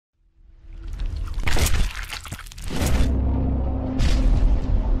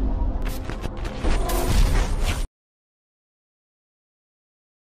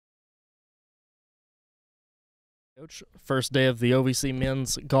Coach, first day of the OVC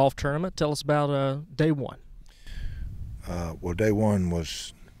men's golf tournament. Tell us about day one. Well, day one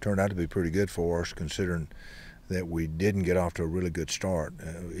turned out to be pretty good for us, considering that we didn't get off to a really good start,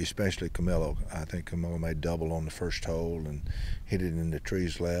 especially Camilo. I think Camilo made double on the first hole and hit it in the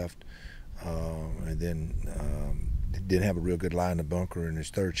trees left, and then didn't have a real good lie in the bunker in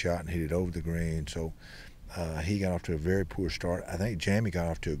his third shot and hit it over the green. So he got off to a very poor start. I think Jamie got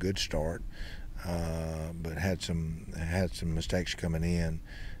off to a good start, but had some mistakes coming in.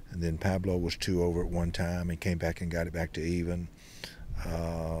 And then Pablo was 2 over at one time. He came back and got it back to even.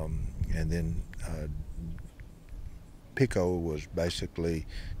 And then Pico was basically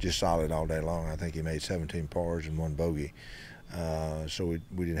just solid all day long. I think he made 17 pars and 1 bogey. So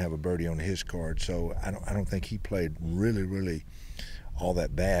we didn't have a birdie on his card. So I don't think he played really all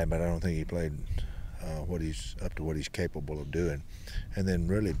that bad, but I don't think he played what he's capable of doing. And then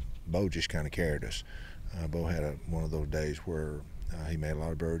really Bo just kind of carried us. Bo had one of those days where he made a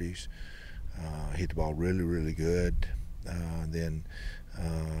lot of birdies, hit the ball really good, then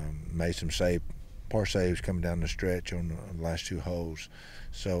made some par saves coming down the stretch on the last 2 holes.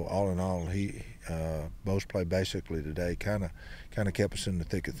 So all in all, Bo's play basically today kind of kept us in the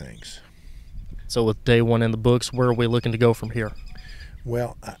thick of things. So with day one in the books, where are we looking to go from here?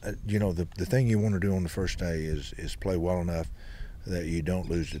 Well, the thing you want to do on the first day is play well enough that you don't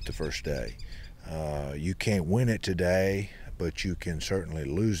lose it the first day. You can't win it today, but you can certainly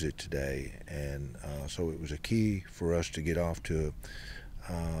lose it today, and so it was a key for us to get off to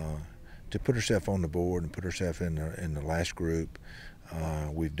put ourselves on the board and put ourselves in the last group.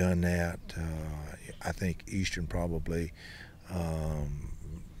 We've done that. I think Eastern probably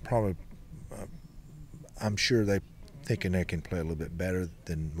I'm sure they thinking they can play a little bit better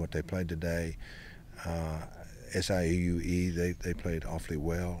than what they played today. SIUE they played awfully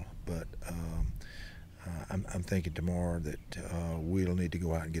well, but I'm thinking tomorrow that we'll need to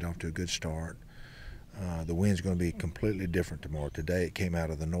go out and get off to a good start. The wind's going to be completely different tomorrow. Today it came out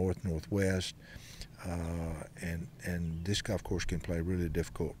of the northwest, and this golf course can play really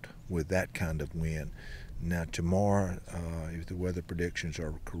difficult with that kind of wind. Now tomorrow, if the weather predictions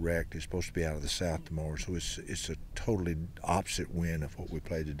are correct, it's supposed to be out of the south tomorrow, so it's a totally opposite wind of what we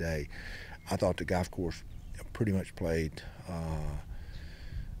played today. I thought the golf course pretty much played.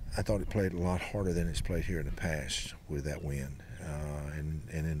 I thought it played a lot harder than it's played here in the past with that wind, and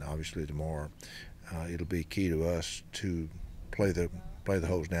then obviously tomorrow it'll be key to us to play the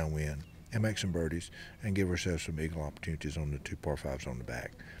holes downwind and make some birdies and give ourselves some eagle opportunities on the 2 par 5s on the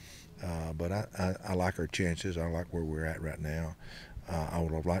back. But I like our chances. I like where we're at right now. I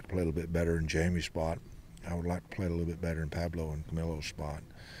would have liked to play a little bit better in Jamie's spot. I would like to play a little bit better in Pablo and Camilo's spot.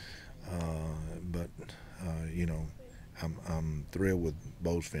 But I'm thrilled with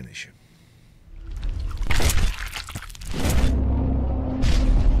Bo's finish.